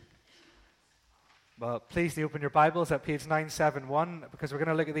Well, please do open your Bibles at page 971 because we're going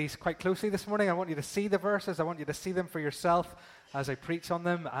to look at these quite closely this morning. I want you to see the verses. I want you to see them for yourself as I preach on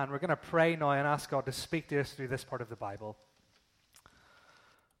them. And we're going to pray now and ask God to speak to us through this part of the Bible.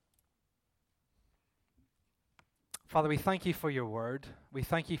 Father, we thank you for your word. We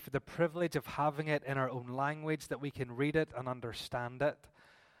thank you for the privilege of having it in our own language, that we can read it and understand it.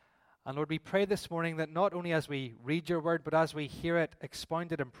 And Lord, we pray this morning that not only as we read your word, but as we hear it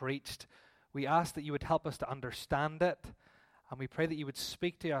expounded and preached, we ask that you would help us to understand it, and we pray that you would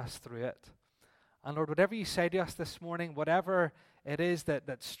speak to us through it. And Lord, whatever you say to us this morning, whatever it is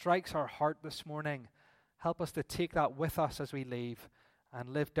that strikes our heart this morning, help us to take that with us as we leave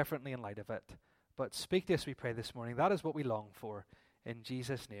and live differently in light of it. But speak to us, we pray, this morning. That is what we long for. In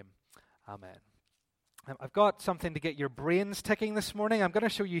Jesus' name, amen. I've got something to get your brains ticking this morning. I'm going to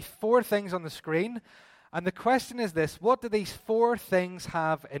show you 4 things on the screen. And the question is this: what do these 4 things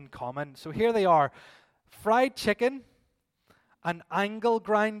have in common? So here they are: fried chicken, an angle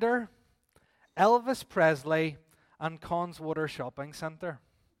grinder, Elvis Presley, and Connswater Shopping Centre.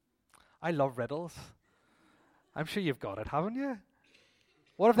 I love riddles. I'm sure you've got it, haven't you?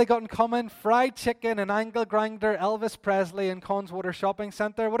 What have they got in common? Fried chicken, an angle grinder, Elvis Presley, and Connswater Shopping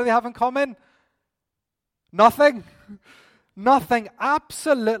Centre. What do they have in common? Nothing. Nothing,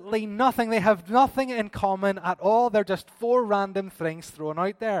 absolutely nothing. They have nothing in common at all. They're just 4 random things thrown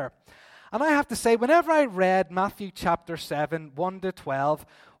out there. And I have to say, whenever I read Matthew chapter 7, 1 to 12,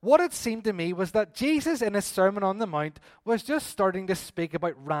 what it seemed to me was that Jesus in his Sermon on the Mount was just starting to speak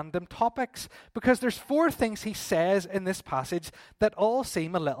about random topics, because there's 4 things he says in this passage that all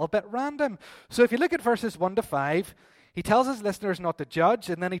seem a little bit random. So if you look at verses 1 to 5, he tells his listeners not to judge,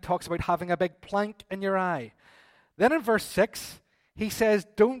 and then he talks about having a big plank in your eye. Then in verse 6, he says,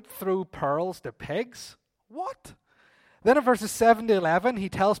 don't throw pearls to pigs. What? Then in verses 7 to 11, he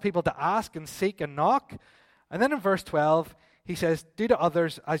tells people to ask and seek and knock. And then in verse 12, he says, do to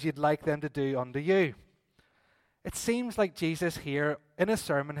others as you'd like them to do unto you. It seems like Jesus here in his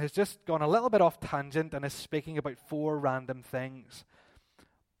sermon has just gone a little bit off tangent and is speaking about 4 random things.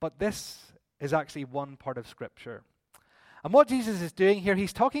 But this is actually one part of Scripture. And what Jesus is doing here,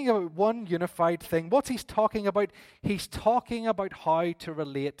 he's talking about one unified thing. What's he talking about? He's talking about how to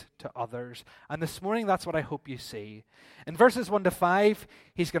relate to others. And this morning, that's what I hope you see. In verses 1 to 5,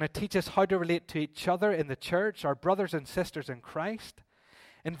 he's going to teach us how to relate to each other in the church, our brothers and sisters in Christ.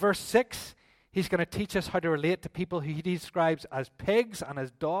 In verse 6, he's going to teach us how to relate to people who he describes as pigs and as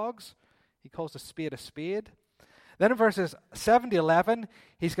dogs. He calls a spade a spade. Then in verses 7 to 11,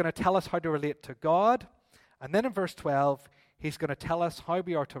 he's going to tell us how to relate to God. And then in verse 12, he's going to tell us how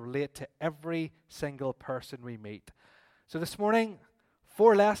we are to relate to every single person we meet. So this morning,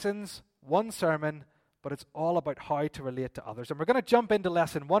 4 lessons, 1 sermon, but it's all about how to relate to others. And we're going to jump into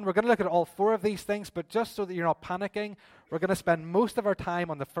lesson 1. We're going to look at all 4 of these things, but just so that you're not panicking, we're going to spend most of our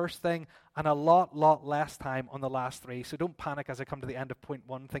time on the first thing and a lot less time on the last 3. So don't panic as I come to the end of point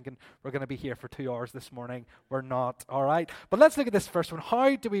 1 thinking we're going to be here for 2 hours this morning. We're not, all right? But let's look at this first one.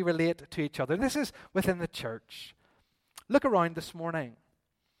 How do we relate to each other? This is within the church. Look around this morning.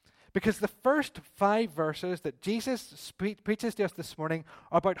 Because the first 5 verses that Jesus preaches to us this morning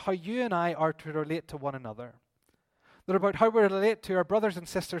are about how you and I are to relate to one another. They're about how we relate to our brothers and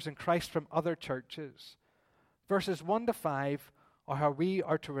sisters in Christ from other churches. Verses 1 to 5 are how we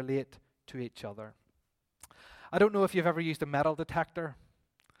are to relate to each other. I don't know if you've ever used a metal detector,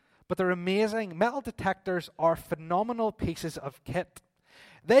 but they're amazing. Metal detectors are phenomenal pieces of kit.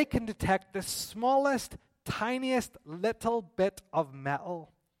 They can detect the smallest, tiniest little bit of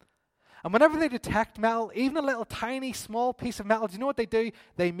metal. And whenever they detect metal, even a little tiny small piece of metal, do you know what they do?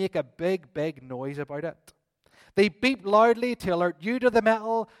 They make a big noise about it. They beep loudly to alert you to the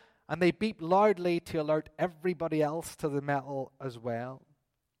metal, and they beep loudly to alert everybody else to the metal as well.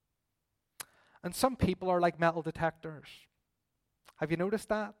 And some people are like metal detectors. Have you noticed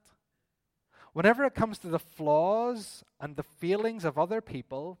that? Whenever it comes to the flaws and the feelings of other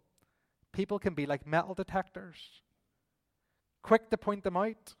people, people can be like metal detectors. Quick to point them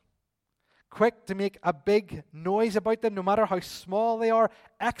out. Quick to make a big noise about them, no matter how small they are.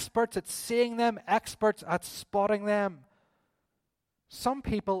 Experts at seeing them, experts at spotting them. Some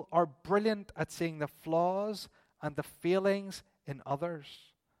people are brilliant at seeing the flaws and the failings in others.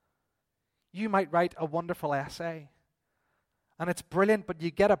 You might write a wonderful essay, and it's brilliant, but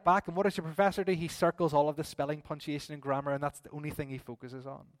you get it back, and what does your professor do? He circles all of the spelling, punctuation, and grammar, and that's the only thing he focuses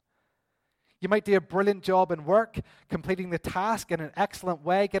on. You might do a brilliant job in work, completing the task in an excellent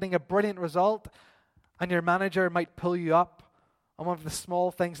way, getting a brilliant result, and your manager might pull you up on one of the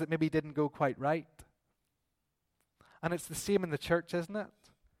small things that maybe didn't go quite right. And it's the same in the church, isn't it?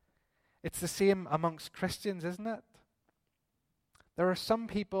 It's the same amongst Christians, isn't it? There are some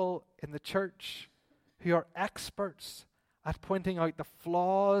people in the church who are experts at pointing out the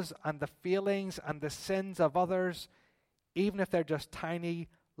flaws and the failings and the sins of others, even if they're just tiny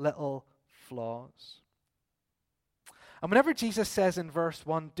little flaws. And whenever Jesus says in verse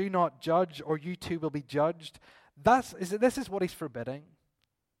 1, do not judge or you too will be judged, this is what he's forbidding.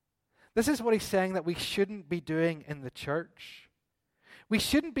 This is what he's saying that we shouldn't be doing in the church. We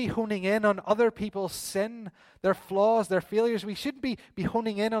shouldn't be honing in on other people's sin, their flaws, their failures. We shouldn't be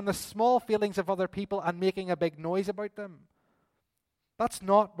honing in on the small failings of other people and making a big noise about them. That's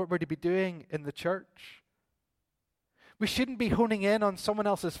not what we're to be doing in the church. We shouldn't be honing in on someone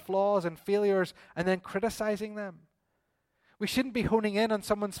else's flaws and failures and then criticizing them. We shouldn't be honing in on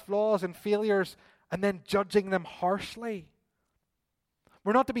someone's flaws and failures and then judging them harshly.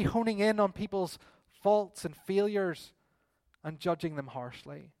 We're not to be honing in on people's faults and failures and judging them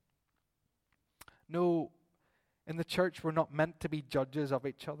harshly. No, in the church we're not meant to be judges of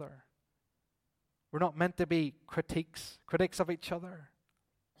each other. We're not meant to be critics of each other.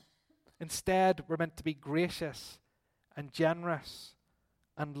 Instead, we're meant to be gracious and generous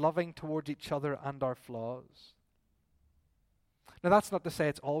and loving towards each other and our flaws. Now, that's not to say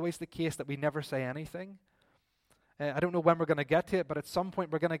it's always the case that we never say anything. I don't know when we're going to get to it, but at some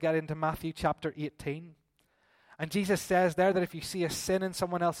point we're going to get into Matthew chapter 18. And Jesus says there that if you see a sin in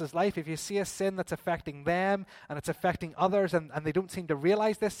someone else's life, if you see a sin that's affecting them and it's affecting others and they don't seem to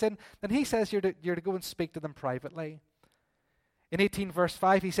realize this sin, then he says you're to go and speak to them privately. In 18 verse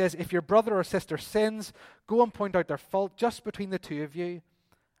 5, he says, if your brother or sister sins, go and point out their fault just between the two of you.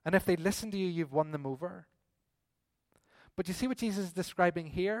 And if they listen to you, you've won them over. But you see what Jesus is describing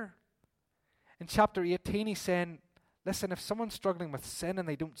here? In chapter 18, he's saying, listen, if someone's struggling with sin and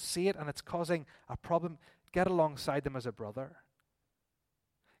they don't see it and it's causing a problem, get alongside them as a brother.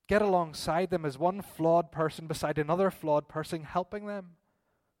 Get alongside them as one flawed person beside another flawed person, helping them.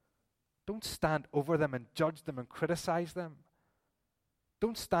 Don't stand over them and judge them and criticize them.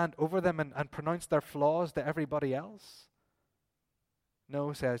 Don't stand over them and pronounce their flaws to everybody else.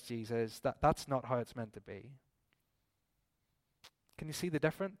 No, says Jesus, that's not how it's meant to be. Can you see the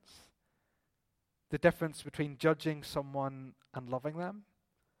difference? The difference between judging someone and loving them?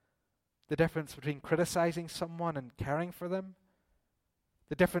 The difference between criticizing someone and caring for them?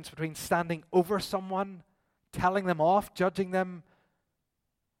 The difference between standing over someone, telling them off, judging them,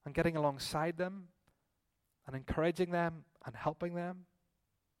 and getting alongside them, and encouraging them and helping them?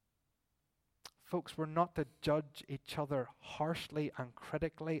 Folks, we're not to judge each other harshly and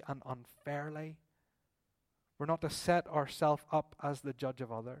critically and unfairly. We're not to set ourselves up as the judge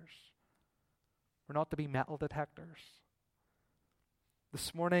of others. We're not to be metal detectors.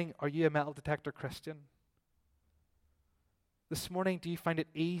 This morning, are you a metal detector Christian? This morning, do you find it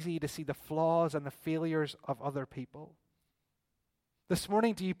easy to see the flaws and the failures of other people? This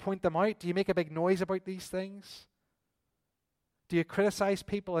morning, do you point them out? Do you make a big noise about these things? Do you criticize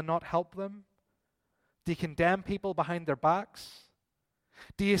people and not help them? Do you condemn people behind their backs?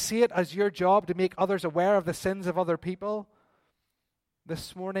 Do you see it as your job to make others aware of the sins of other people?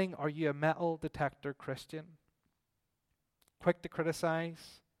 This morning, are you a metal detector Christian? Quick to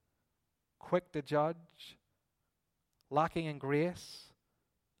criticize, quick to judge, lacking in grace,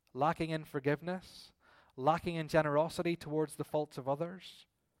 lacking in forgiveness, lacking in generosity towards the faults of others?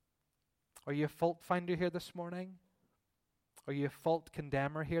 Are you a fault finder here this morning? Are you a fault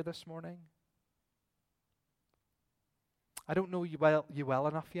condemner here this morning? I don't know you well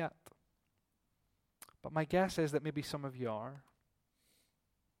enough yet, but my guess is that maybe some of you are.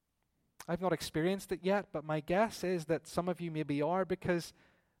 I've not experienced it yet, but my guess is that some of you maybe are, because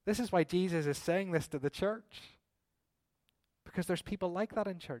this is why Jesus is saying this to the church. Because there's people like that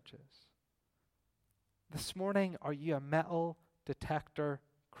in churches. This morning, are you a metal detector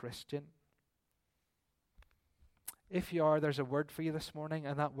Christian? If you are, there's a word for you this morning,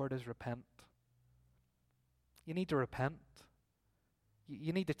 and that word is repent. You need to repent.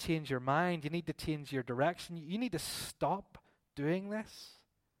 You need to change your mind. You need to change your direction. You need to stop doing this.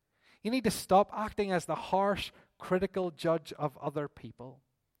 You need to stop acting as the harsh, critical judge of other people.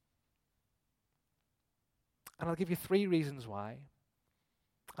 And I'll give you 3 reasons why.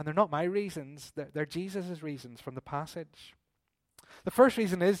 And they're not my reasons, they're Jesus' reasons from the passage. The first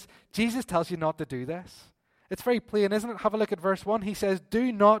reason is Jesus tells you not to do this. It's very plain, isn't it? Have a look at verse 1. He says,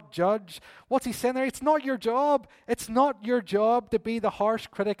 do not judge. What's he saying there? It's not your job. It's not your job to be the harsh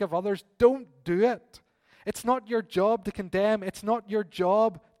critic of others. Don't do it. It's not your job to condemn. It's not your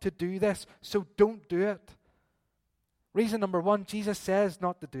job to do this. So don't do it. Reason number 1, Jesus says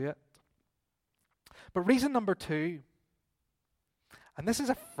not to do it. But reason number 2, And this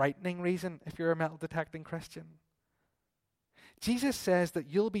is a frightening reason if you're a metal detecting Christian. Jesus says that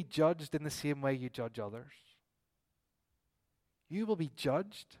you'll be judged in the same way you judge others. You will be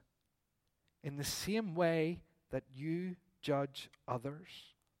judged in the same way that you judge others.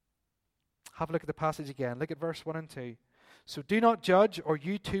 Have a look at the passage again. Look at verse 1 and 2. So do not judge, or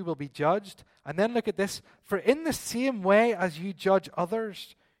you too will be judged. And then look at this. For in the same way as you judge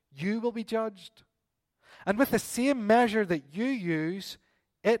others, you will be judged. And with the same measure that you use,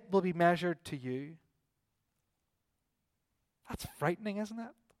 it will be measured to you. That's frightening, isn't it?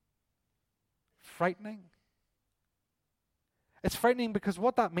 Frightening. It's frightening because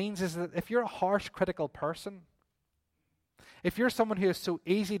what that means is that if you're a harsh, critical person, if you're someone who is so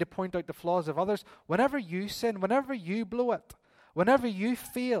easy to point out the flaws of others, whenever you sin, whenever you blow it, whenever you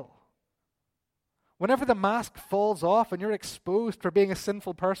fail, whenever the mask falls off and you're exposed for being a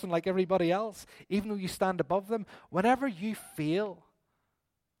sinful person like everybody else, even though you stand above them, whenever you fail,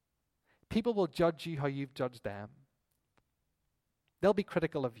 people will judge you how you've judged them. They'll be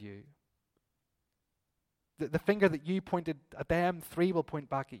critical of you. The finger that you pointed at them, 3 will point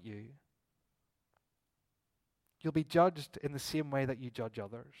back at you. You'll be judged in the same way that you judge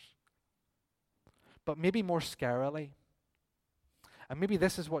others. But maybe more scarily, and maybe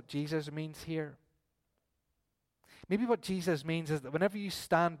this is what Jesus means here. Maybe what Jesus means is that whenever you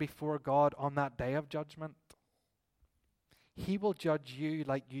stand before God on that day of judgment, He will judge you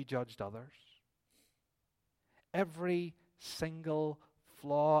like you judged others. Every single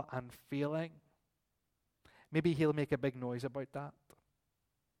flaw and failing. Maybe He'll make a big noise about that.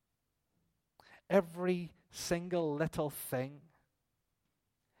 Every single little thing.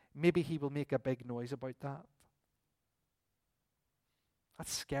 Maybe He will make a big noise about that.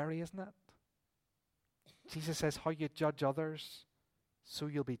 That's scary, isn't it? Jesus says, how you judge others, so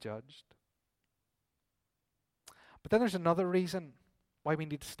you'll be judged. But then there's another reason why we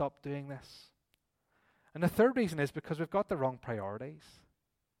need to stop doing this. And the third reason is because we've got the wrong priorities.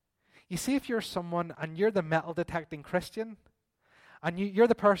 You see, if you're someone and you're the metal detecting Christian, and you're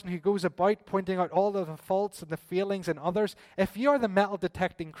the person who goes about pointing out all of the faults and the failings in others, if you're the metal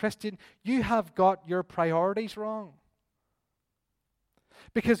detecting Christian, you have got your priorities wrong.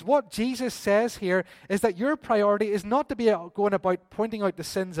 Because what Jesus says here is that your priority is not to be going about pointing out the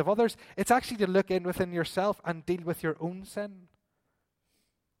sins of others. It's actually to look in within yourself and deal with your own sin.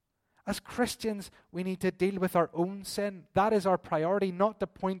 As Christians, we need to deal with our own sin. That is our priority, not to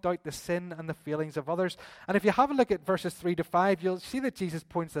point out the sin and the failings of others. And if you have a look at verses 3 to 5, you'll see that Jesus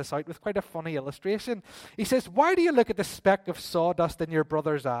points this out with quite a funny illustration. He says, why do you look at the speck of sawdust in your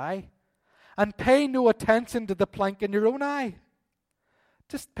brother's eye and pay no attention to the plank in your own eye?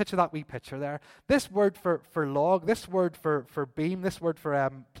 Just picture that wee picture there. This word for log, this word for beam, this word for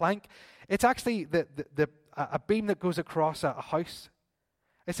plank, it's actually a beam that goes across a house.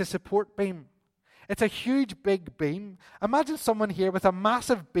 It's a support beam. It's a huge, big beam. Imagine someone here with a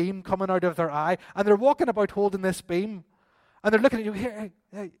massive beam coming out of their eye, and they're walking about holding this beam, and they're looking at you, hey,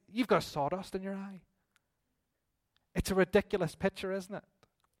 you've got sawdust in your eye. It's a ridiculous picture, isn't it?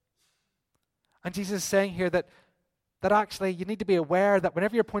 And Jesus is saying here that actually you need to be aware that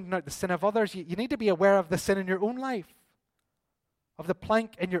whenever you're pointing out the sin of others, you need to be aware of the sin in your own life, of the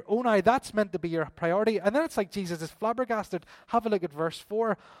plank in your own eye. That's meant to be your priority. And then it's like Jesus is flabbergasted. Have a look at verse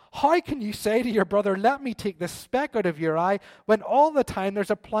 4. How can you say to your brother, let me take the speck out of your eye, when all the time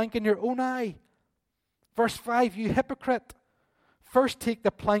there's a plank in your own eye? Verse 5, you hypocrite. First take the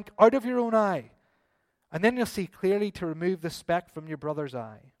plank out of your own eye, and then you'll see clearly to remove the speck from your brother's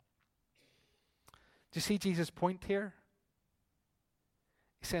eye. Do you see Jesus' point here?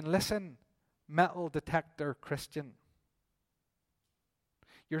 He's saying, listen, metal detector Christian.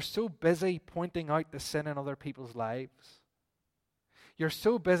 You're so busy pointing out the sin in other people's lives. You're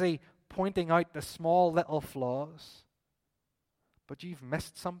so busy pointing out the small little flaws. But you've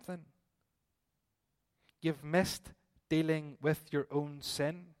missed something. You've missed dealing with your own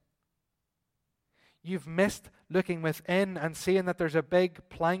sin. You've missed looking within and seeing that there's a big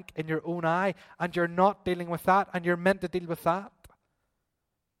plank in your own eye, and you're not dealing with that, and you're meant to deal with that.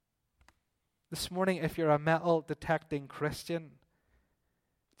 This morning, if you're a metal detecting Christian,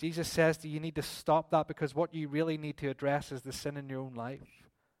 Jesus says that you need to stop that, because what you really need to address is the sin in your own life.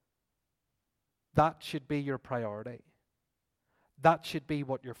 That should be your priority. That should be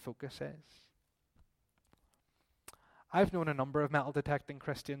what your focus is. I've known a number of metal detecting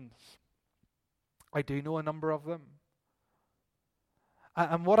Christians. I do know a number of them.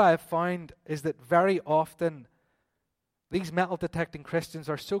 And what I have found is that very often these metal detecting Christians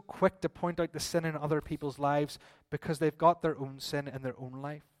are so quick to point out the sin in other people's lives because they've got their own sin in their own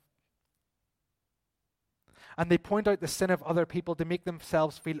life. And they point out the sin of other people to make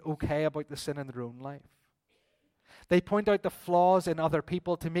themselves feel okay about the sin in their own life. They point out the flaws in other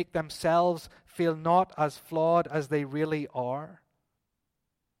people to make themselves feel not as flawed as they really are.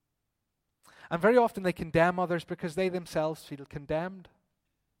 And very often they condemn others because they themselves feel condemned.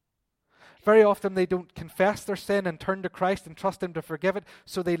 Very often they don't confess their sin and turn to Christ and trust Him to forgive it,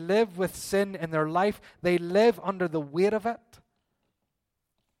 so they live with sin in their life. They live under the weight of it.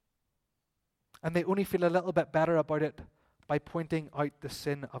 And they only feel a little bit better about it by pointing out the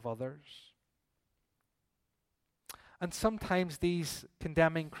sin of others. And sometimes these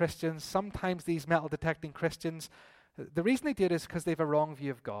condemning Christians, sometimes these metal detecting Christians, the reason they do it is because they have a wrong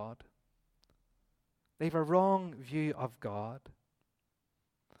view of God. They have a wrong view of God.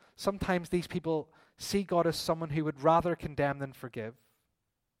 Sometimes these people see God as someone who would rather condemn than forgive.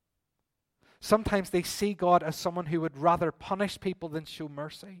 Sometimes they see God as someone who would rather punish people than show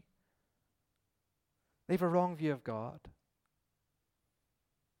mercy. They have a wrong view of God.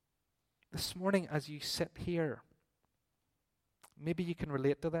 This morning, as you sit here, maybe you can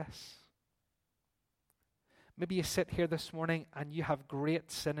relate to this. Maybe you sit here this morning and you have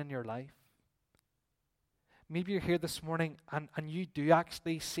great sin in your life. Maybe you're here this morning and you do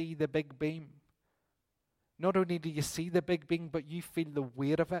actually see the big beam. Not only do you see the big beam, but you feel the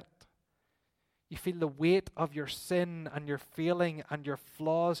weight of it. You feel the weight of your sin and your failing and your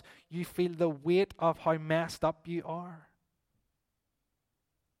flaws. You feel the weight of how messed up you are.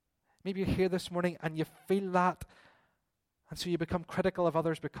 Maybe you're here this morning and you feel that, and so you become critical of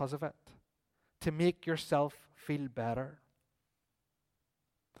others because of it, to make yourself feel better.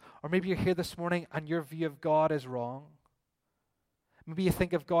 Or maybe you're here this morning and your view of God is wrong. Maybe you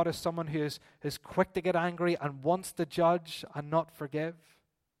think of God as someone who is quick to get angry and wants to judge and not forgive.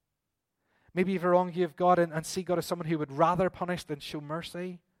 Maybe you have a wrong view of God and see God as someone who would rather punish than show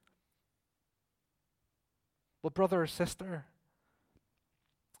mercy. Well, brother or sister,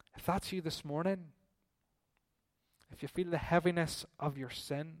 if that's you this morning, if you feel the heaviness of your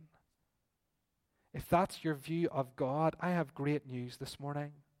sin, if that's your view of God, I have great news this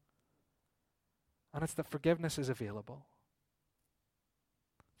morning. And it's that forgiveness is available.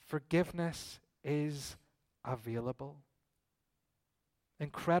 Forgiveness is available.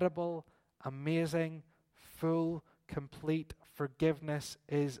 Incredible, amazing, full, complete forgiveness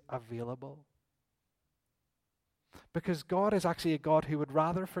is available. Because God is actually a God who would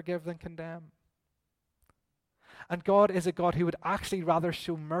rather forgive than condemn. And God is a God who would actually rather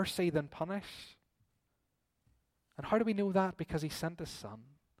show mercy than punish. And how do we know that? Because He sent His Son.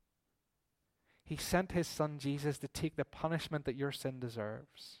 He sent His Son Jesus to take the punishment that your sin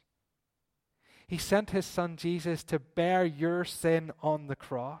deserves. He sent His Son Jesus to bear your sin on the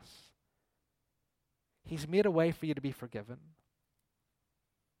cross. He's made a way for you to be forgiven.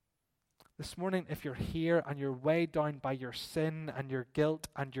 This morning, if you're here and you're weighed down by your sin and your guilt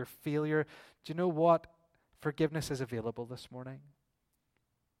and your failure, do you know what? Forgiveness is available this morning.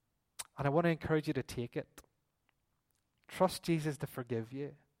 And I want to encourage you to take it. Trust Jesus to forgive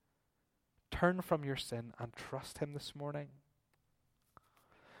you. Turn from your sin and trust Him this morning.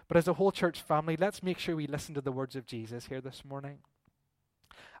 But as a whole church family, let's make sure we listen to the words of Jesus here this morning.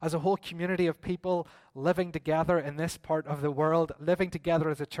 As a whole community of people living together in this part of the world, living together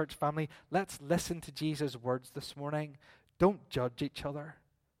as a church family, let's listen to Jesus' words this morning. Don't judge each other.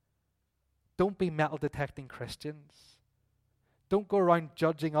 Don't be metal detecting Christians. Don't go around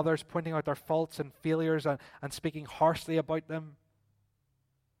judging others, pointing out their faults and failures and speaking harshly about them.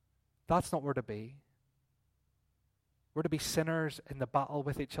 That's not where to be. We're to be sinners in the battle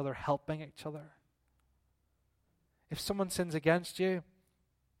with each other, helping each other. If someone sins against you,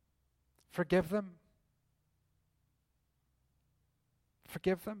 forgive them.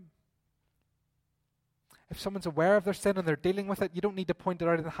 Forgive them. If someone's aware of their sin and they're dealing with it, you don't need to point it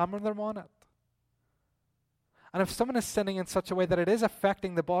out and hammer them on it. And if someone is sinning in such a way that it is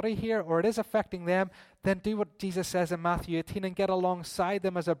affecting the body here or it is affecting them, then do what Jesus says in Matthew 18 and get alongside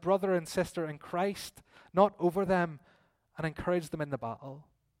them as a brother and sister in Christ, not over them, and encourage them in the battle.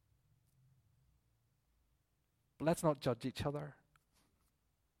 But let's not judge each other.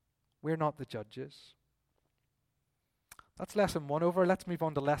 We're not the judges. That's lesson 1 over. Let's move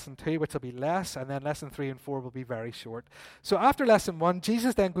on to lesson 2, which will be less, and then lesson 3 and 4 will be very short. So after lesson 1,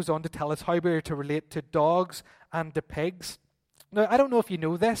 Jesus then goes on to tell us how we are to relate to dogs and to pigs. Now, I don't know if you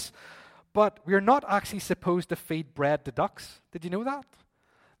know this, but we're not actually supposed to feed bread to ducks. Did you know that?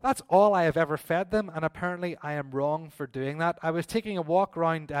 That's all I have ever fed them, and apparently I am wrong for doing that. I was taking a walk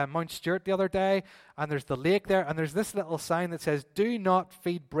around Mount Stewart the other day, and there's the lake there, and there's this little sign that says, "Do not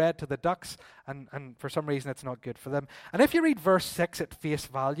feed bread to the ducks," and for some reason it's not good for them. And if you read verse 6 at face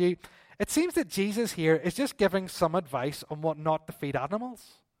value, It seems that Jesus here is just giving some advice on what not to feed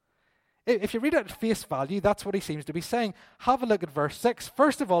animals. If you read it at face value, that's what he seems to be saying. Have a look at verse 6.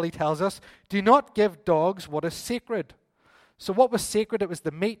 First of all, he tells us, do not give dogs what is sacred. So what was sacred? It was the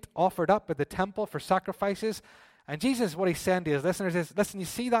meat offered up at the temple for sacrifices. And Jesus, what he's saying to his listeners is, listen, you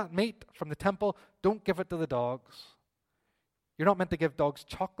see that meat from the temple? Don't give it to the dogs. You're not meant to give dogs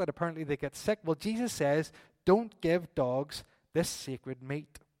chocolate. Apparently they get sick. Well, Jesus says, don't give dogs this sacred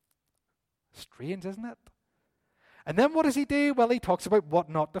meat. Strange, isn't it? And then what does he do? Well, he talks about what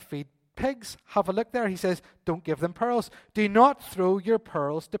not to feed pigs. Have a look there. He says, don't give them pearls. Do not throw your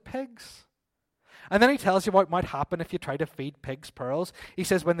pearls to pigs. And then he tells you what might happen if you try to feed pigs pearls. He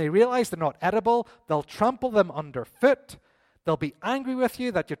says, when they realize they're not edible, they'll trample them underfoot. They'll be angry with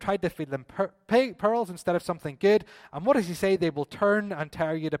you that you tried to feed them pearls instead of something good. And what does he say? They will turn and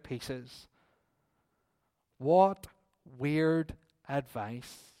tear you to pieces. What weird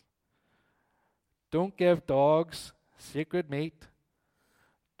advice. Don't give dogs sacred meat.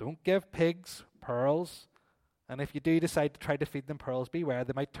 Don't give pigs pearls. And if you do decide to try to feed them pearls, beware,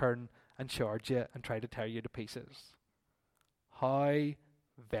 they might turn and charge you and try to tear you to pieces. How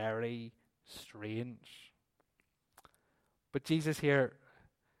very strange. But Jesus here,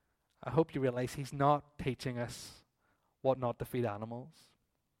 I hope you realize he's not teaching us what not to feed animals.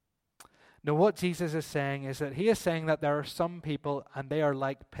 No, what Jesus is saying is that he is saying that there are some people and they are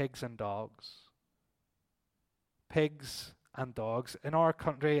like pigs and dogs. Pigs and dogs. In our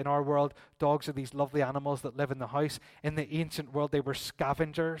country, in our world, dogs are these lovely animals that live in the house. In the ancient world, they were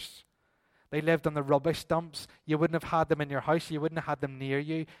scavengers. They lived on the rubbish dumps. You wouldn't have had them in your house. You wouldn't have had them near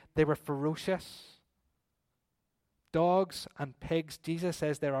you. They were ferocious. Dogs and pigs, Jesus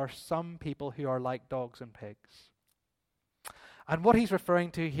says there are some people who are like dogs and pigs. And what he's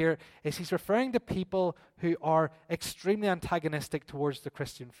referring to here is he's referring to people who are extremely antagonistic towards the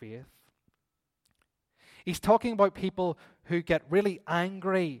Christian faith. He's talking about people who get really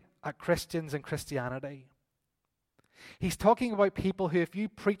angry at Christians and Christianity. He's talking about people who, if you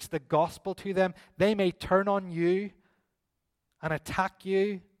preach the gospel to them, they may turn on you and attack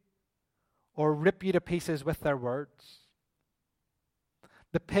you or rip you to pieces with their words.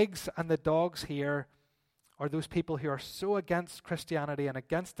 The pigs and the dogs here are those people who are so against Christianity and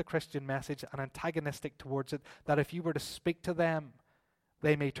against the Christian message and antagonistic towards it that if you were to speak to them,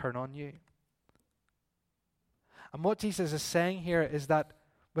 they may turn on you. And what Jesus is saying here is that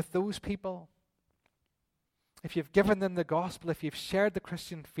with those people, if you've given them the gospel, if you've shared the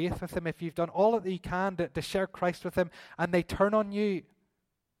Christian faith with them, if you've done all that you can to share Christ with them, and they turn on you,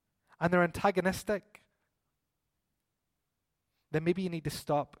 and they're antagonistic, then maybe you need to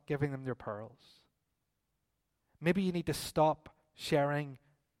stop giving them your pearls. Maybe you need to stop sharing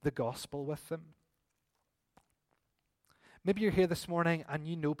the gospel with them. Maybe you're here this morning and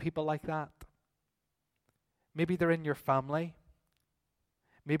you know people like that. Maybe they're in your family.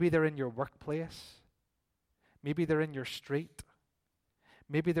 Maybe they're in your workplace. Maybe they're in your street.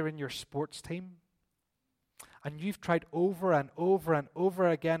 Maybe they're in your sports team. And you've tried over and over and over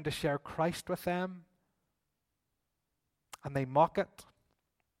again to share Christ with them. And they mock it.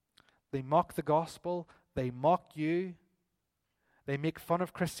 They mock the gospel. They mock you. They make fun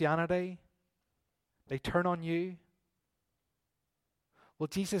of Christianity. They turn on you. Well,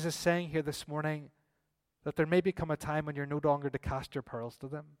 Jesus is saying here this morning that there may become a time when you're no longer to cast your pearls to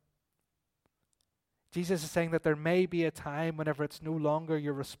them. Jesus is saying that there may be a time whenever it's no longer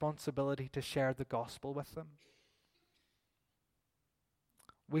your responsibility to share the gospel with them.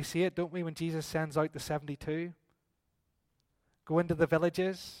 We see it, don't we, when Jesus sends out the 72? Go into the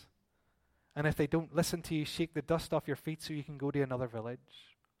villages, and if they don't listen to you, shake the dust off your feet so you can go to another village.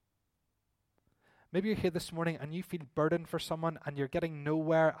 Maybe you're here this morning and you feel burdened for someone and you're getting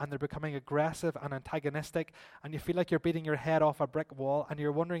nowhere and they're becoming aggressive and antagonistic and you feel like you're beating your head off a brick wall and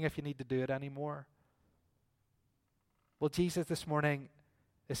you're wondering if you need to do it anymore. Well, Jesus this morning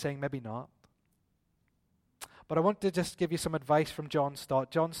is saying maybe not. But I want to just give you some advice from John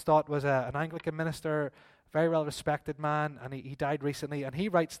Stott. John Stott was an Anglican minister, very well-respected man, and he died recently. And he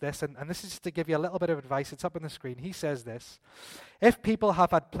writes this, and this is just to give you a little bit of advice. It's up on the screen. He says this: if people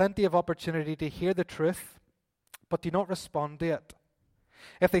have had plenty of opportunity to hear the truth, but do not respond to it,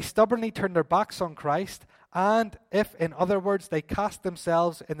 if they stubbornly turn their backs on Christ, and if, in other words, they cast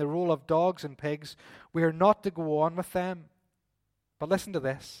themselves in the role of dogs and pigs, we are not to go on with them. But listen to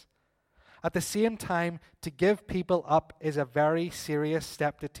this. At the same time, to give people up is a very serious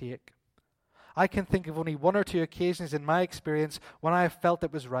step to take. I can think of only one or two occasions in my experience when I have felt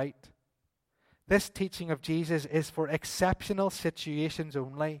it was right. This teaching of Jesus is for exceptional situations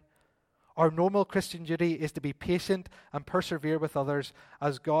only. Our normal Christian duty is to be patient and persevere with others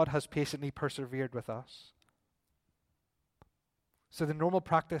as God has patiently persevered with us. So the normal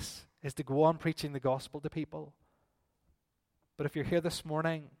practice is to go on preaching the gospel to people. But if you're here this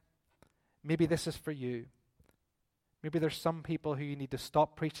morning, maybe this is for you. Maybe there's some people who you need to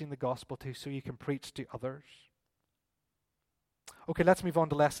stop preaching the gospel to so you can preach to others. Okay, let's move on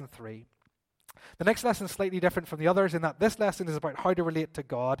to lesson 3. The next lesson is slightly different from the others in that this lesson is about how to relate to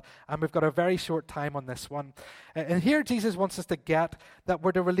God, and we've got a very short time on this one. And here Jesus wants us to get that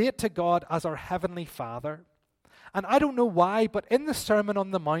we're to relate to God as our heavenly Father. And I don't know why, but in the Sermon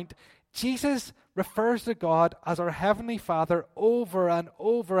on the Mount, Jesus refers to God as our heavenly Father over and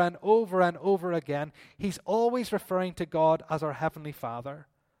over and over and over again. He's always referring to God as our heavenly Father.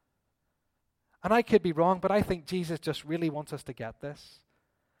 And I could be wrong, but I think Jesus just really wants us to get this.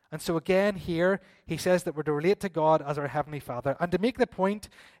 And so again here, he says that we're to relate to God as our heavenly Father. And to make the point,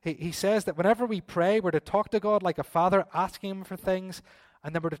 he says that whenever we pray, we're to talk to God like a father, asking him for things,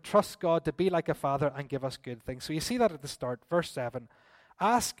 and then we're to trust God to be like a father and give us good things. So you see that at the start, verse 7.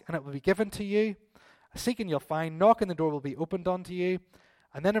 Ask, and it will be given to you. Seek, and you'll find. Knock, and the door will be opened unto you.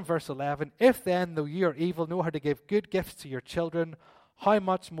 And then in verse 11, if then, though you are evil, know how to give good gifts to your children, how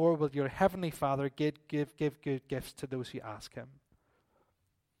much more will your heavenly Father give good gifts to those who ask him?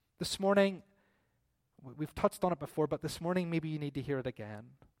 This morning, we've touched on it before, but this morning maybe you need to hear it again.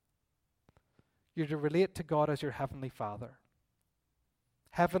 You're to relate to God as your heavenly Father.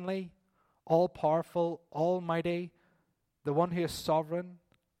 Heavenly, all-powerful, almighty, the one who is sovereign,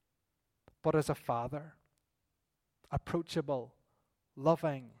 but as a Father. Approachable,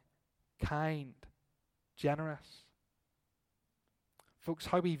 loving, kind, generous. Folks,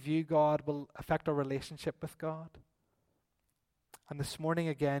 how we view God will affect our relationship with God. And this morning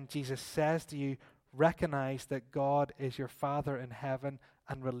again, Jesus says to you, recognize that God is your Father in heaven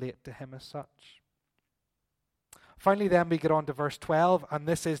and relate to him as such. Finally then we get on to verse 12, and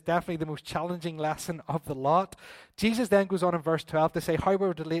this is definitely the most challenging lesson of the lot. Jesus then goes on in verse 12 to say how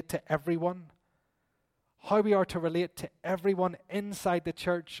we're to relate to everyone. How we are to relate to everyone inside the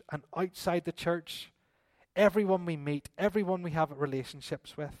church and outside the church. Everyone we meet, everyone we have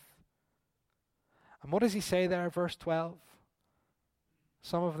relationships with. And what does he say there, verse 12?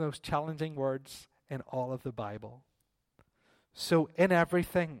 Some of the most challenging words in all of the Bible. So in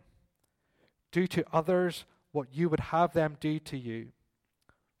everything, do to others what you would have them do to you,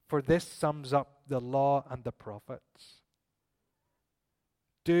 for this sums up the law and the prophets.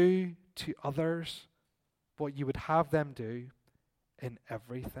 Do to others what you would have them do in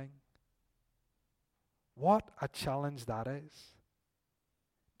everything. What a challenge that is.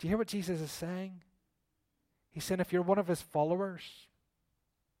 Do you hear what Jesus is saying? He's saying if you're one of his followers,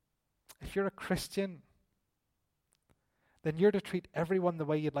 if you're a Christian, then you're to treat everyone the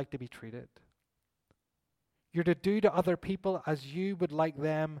way you'd like to be treated. You're to do to other people as you would like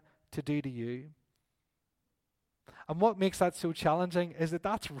them to do to you. And what makes that so challenging is that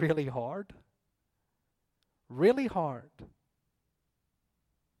that's really hard. Really hard.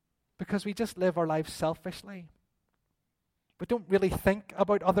 Because we just live our lives selfishly. We don't really think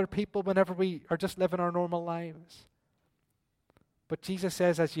about other people whenever we are just living our normal lives. But Jesus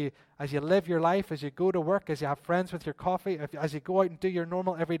says as you live your life, as you go to work, as you have friends with your coffee, as you go out and do your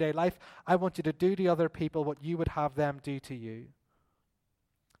normal everyday life, I want you to do to other people what you would have them do to you.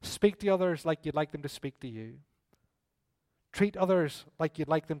 Speak to others like you'd like them to speak to you. Treat others like you'd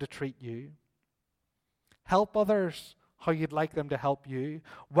like them to treat you. Help others how you'd like them to help you.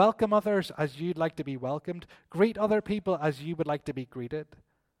 Welcome others as you'd like to be welcomed. Greet other people as you would like to be greeted.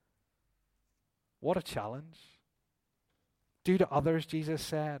 What a challenge. Do to others, Jesus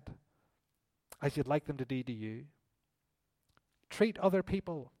said, as you'd like them to do to you. Treat other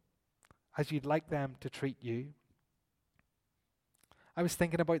people as you'd like them to treat you. I was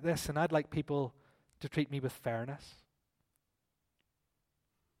thinking about this, and I'd like people to treat me with fairness.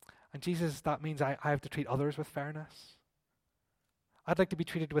 And Jesus, that means I have to treat others with fairness. I'd like to be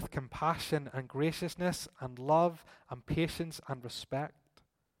treated with compassion and graciousness and love and patience and respect.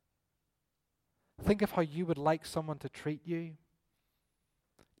 Think of how you would like someone to treat you.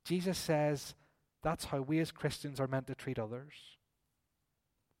 Jesus says that's how we as Christians are meant to treat others.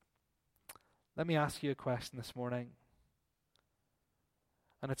 Let me ask you a question this morning.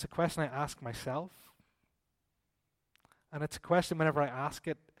 And it's a question I ask myself. And it's a question whenever I ask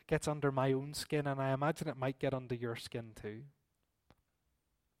it, it gets under my own skin, and I imagine it might get under your skin too.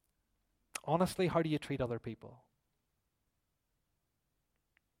 Honestly, how do you treat other people?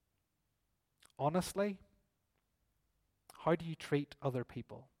 Honestly, how do you treat other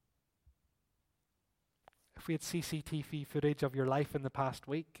people? If we had CCTV footage of your life in the past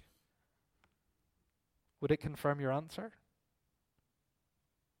week, Would it confirm your answer?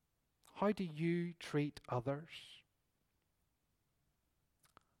 How do you treat others?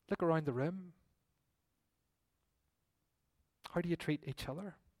 Look around the room. How do you treat each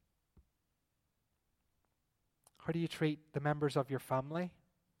other? How do you treat the members of your family?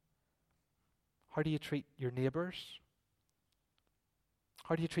 How do you treat your neighbours?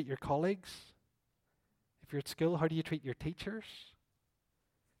 How do you treat your colleagues? If you're at school, how do you treat your teachers?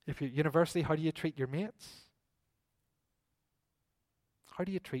 If you're at university, how do you treat your mates? How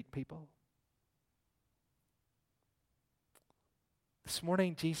do you treat people? This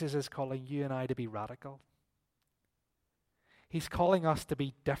morning, Jesus is calling you and I to be radical. He's calling us to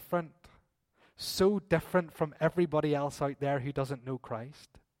be different, so different from everybody else out there who doesn't know Christ.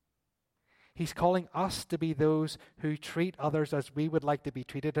 He's calling us to be those who treat others as we would like to be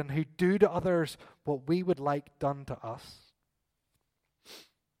treated and who do to others what we would like done to us.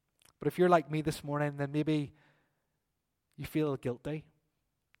 But if you're like me this morning, then maybe you feel guilty.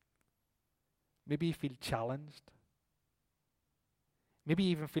 Maybe you feel challenged. Maybe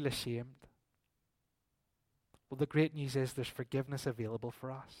you even feel ashamed. Well, the great news is there's forgiveness available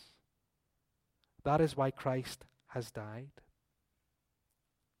for us. That is why Christ has died.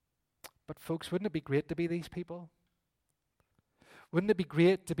 But folks, wouldn't it be great to be these people? Wouldn't it be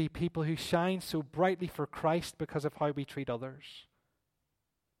great to be people who shine so brightly for Christ because of how we treat others?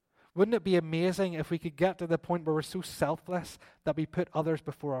 Wouldn't it be amazing if we could get to the point where we're so selfless that we put others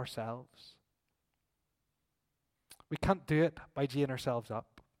before ourselves? We can't do it by geeing ourselves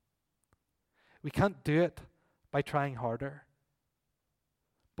up. We can't do it by trying harder.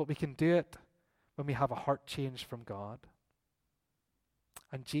 But we can do it when we have a heart change from God.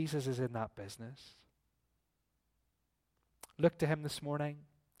 And Jesus is in that business. Look to him this morning.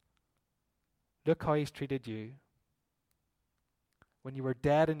 Look how he's treated you. When you were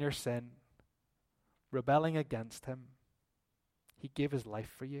dead in your sin, rebelling against him, he gave his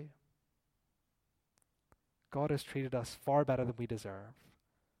life for you. God has treated us far better than we deserve.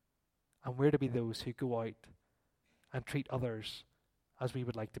 And we're to be those who go out and treat others as we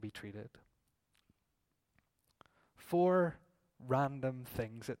would like to be treated. 4 random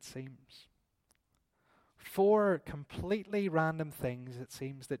things, it seems. 4 completely random things, it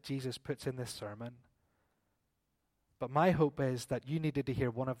seems, that Jesus puts in this sermon. But my hope is that you needed to hear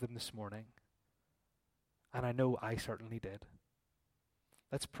one of them this morning. And I know I certainly did.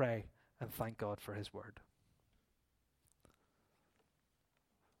 Let's pray and thank God for his word.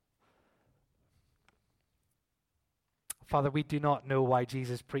 Father, we do not know why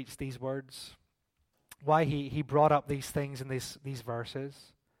Jesus preached these words, why he brought up these things in these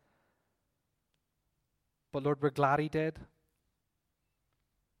verses. But Lord, we're glad he did.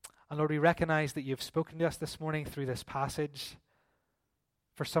 And Lord, we recognize that you've spoken to us this morning through this passage.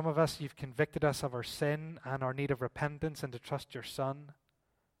 For some of us, you've convicted us of our sin and our need of repentance and to trust your Son.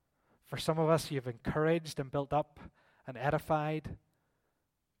 For some of us, you've encouraged and built up and edified.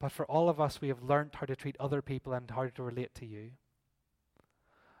 But for all of us, we have learned how to treat other people and how to relate to you.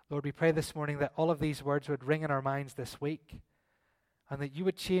 Lord, we pray this morning that all of these words would ring in our minds this week and that you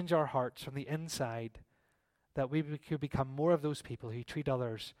would change our hearts from the inside, that we could become more of those people who treat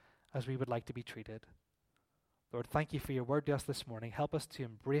others as we would like to be treated. Lord, thank you for your word to us this morning. Help us to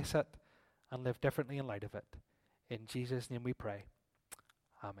embrace it and live differently in light of it. In Jesus' name we pray.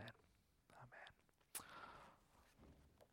 Amen.